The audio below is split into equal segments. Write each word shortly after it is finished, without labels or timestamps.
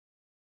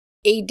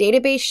A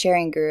database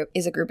sharing group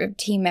is a group of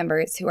team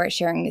members who are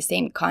sharing the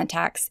same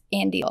contacts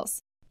and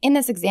deals. In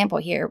this example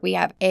here, we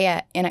have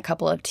Aya and a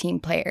couple of team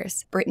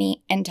players,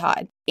 Brittany and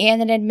Todd,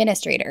 and an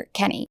administrator,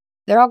 Kenny.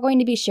 They're all going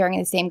to be sharing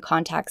the same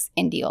contacts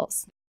and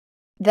deals.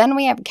 Then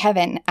we have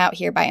Kevin out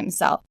here by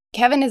himself.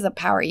 Kevin is a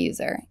power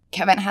user.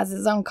 Kevin has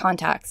his own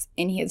contacts,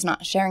 and he is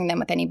not sharing them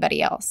with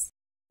anybody else.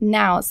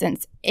 Now,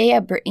 since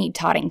Aya, Brittany,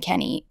 Todd, and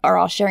Kenny are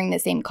all sharing the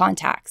same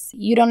contacts,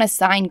 you don't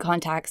assign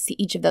contacts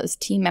to each of those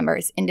team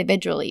members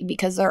individually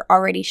because they're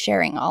already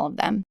sharing all of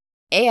them.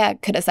 Aya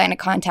could assign a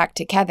contact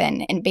to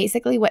Kevin, and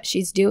basically what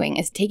she's doing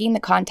is taking the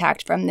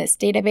contact from this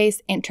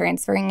database and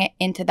transferring it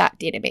into that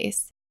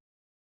database.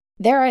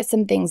 There are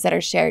some things that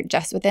are shared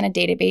just within a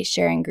database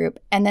sharing group,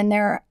 and then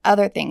there are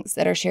other things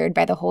that are shared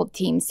by the whole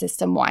team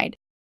system-wide.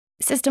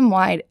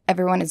 System-wide,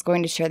 everyone is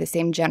going to share the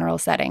same general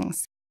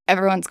settings.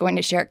 Everyone's going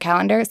to share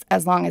calendars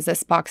as long as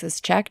this box is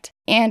checked,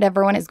 and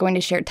everyone is going to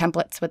share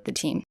templates with the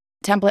team.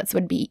 Templates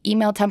would be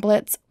email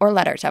templates or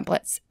letter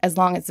templates, as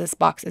long as this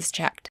box is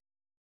checked.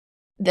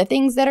 The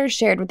things that are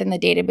shared within the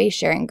database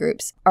sharing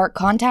groups are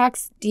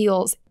contacts,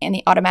 deals, and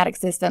the automatic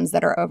systems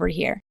that are over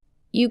here.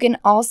 You can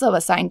also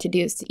assign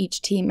to-dos to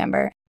each team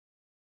member.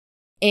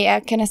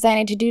 Aya can assign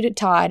a to-do to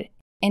Todd,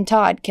 and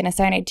Todd can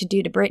assign a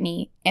to-do to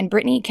Brittany, and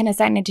Brittany can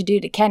assign a to-do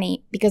to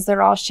Kenny because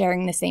they're all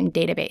sharing the same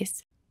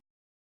database.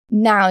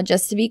 Now,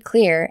 just to be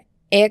clear,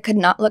 Aya could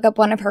not look up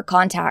one of her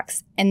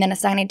contacts and then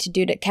assign a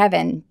to-do to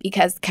Kevin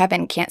because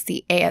Kevin can't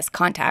see Aya's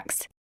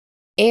contacts.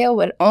 Aya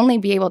would only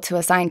be able to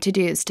assign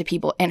to-dos to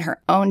people in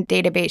her own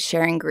database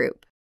sharing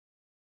group.